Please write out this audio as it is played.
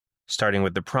Starting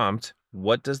with the prompt,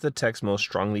 what does the text most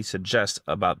strongly suggest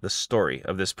about the story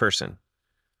of this person?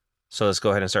 So let's go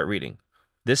ahead and start reading.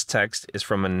 This text is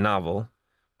from a novel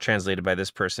translated by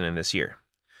this person in this year.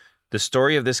 The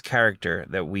story of this character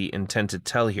that we intend to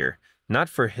tell here, not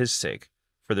for his sake,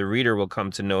 for the reader will come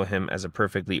to know him as a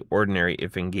perfectly ordinary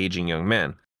if engaging young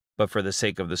man, but for the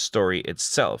sake of the story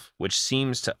itself, which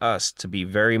seems to us to be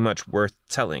very much worth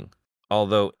telling,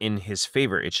 although in his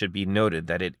favor it should be noted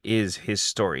that it is his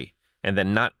story, and that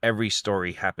not every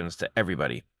story happens to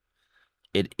everybody.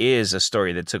 It is a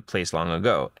story that took place long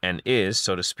ago, and is,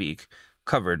 so to speak,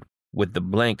 covered with the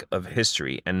blank of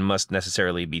history and must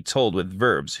necessarily be told with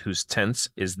verbs whose tense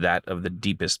is that of the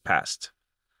deepest past.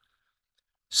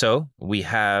 So we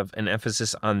have an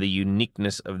emphasis on the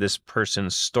uniqueness of this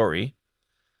person's story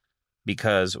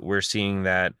because we're seeing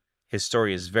that his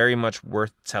story is very much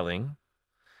worth telling,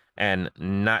 and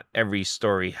not every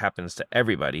story happens to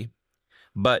everybody,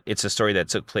 but it's a story that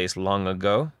took place long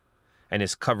ago and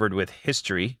is covered with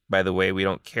history. By the way, we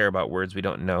don't care about words we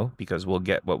don't know because we'll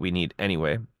get what we need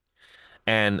anyway.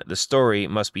 And the story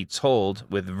must be told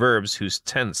with verbs whose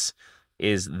tense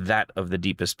is that of the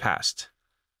deepest past.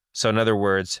 So in other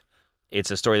words,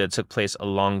 it's a story that took place a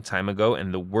long time ago,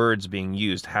 and the words being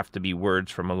used have to be words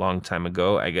from a long time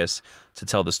ago, I guess, to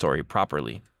tell the story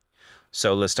properly.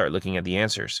 So let's start looking at the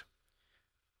answers.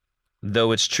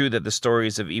 Though it's true that the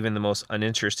stories of even the most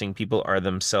uninteresting people are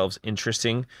themselves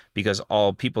interesting because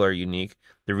all people are unique,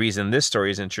 the reason this story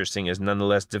is interesting is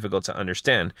nonetheless difficult to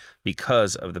understand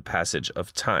because of the passage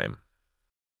of time.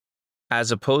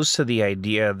 As opposed to the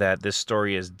idea that this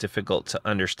story is difficult to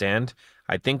understand,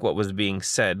 I think what was being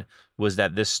said was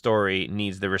that this story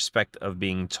needs the respect of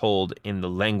being told in the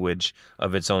language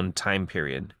of its own time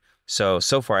period. So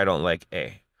far I don't like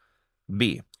A.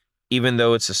 B. Even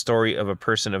though it's a story of a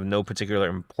person of no particular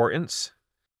importance,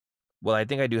 well, I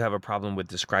think I do have a problem with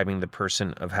describing the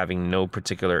person of having no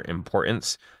particular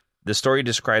importance. The story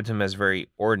described him as very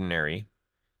ordinary,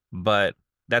 but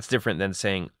that's different than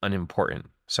saying unimportant.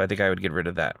 So I think I would get rid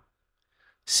of that.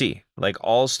 C. Like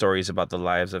all stories about the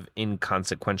lives of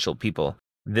inconsequential people,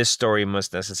 this story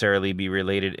must necessarily be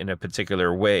related in a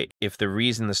particular way if the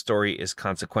reason the story is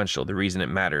consequential, the reason it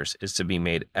matters, is to be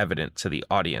made evident to the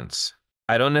audience.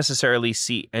 I don't necessarily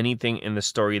see anything in the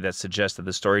story that suggests that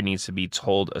the story needs to be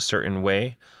told a certain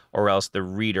way, or else the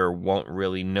reader won't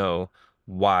really know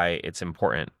why it's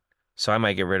important. So I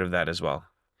might get rid of that as well.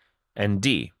 And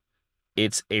D,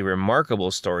 it's a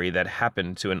remarkable story that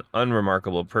happened to an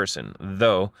unremarkable person,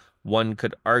 though one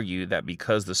could argue that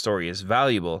because the story is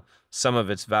valuable, some of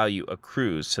its value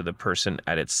accrues to the person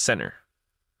at its center.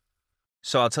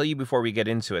 So I'll tell you before we get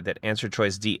into it that answer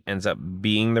choice D ends up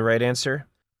being the right answer.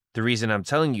 The reason I'm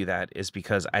telling you that is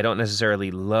because I don't necessarily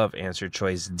love answer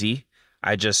choice D.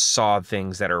 I just saw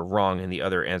things that are wrong in the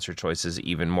other answer choices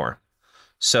even more.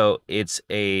 So it's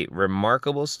a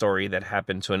remarkable story that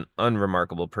happened to an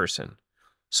unremarkable person.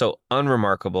 So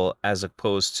unremarkable as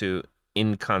opposed to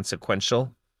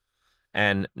inconsequential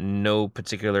and no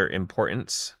particular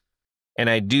importance. And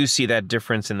I do see that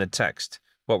difference in the text.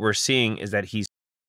 What we're seeing is that he's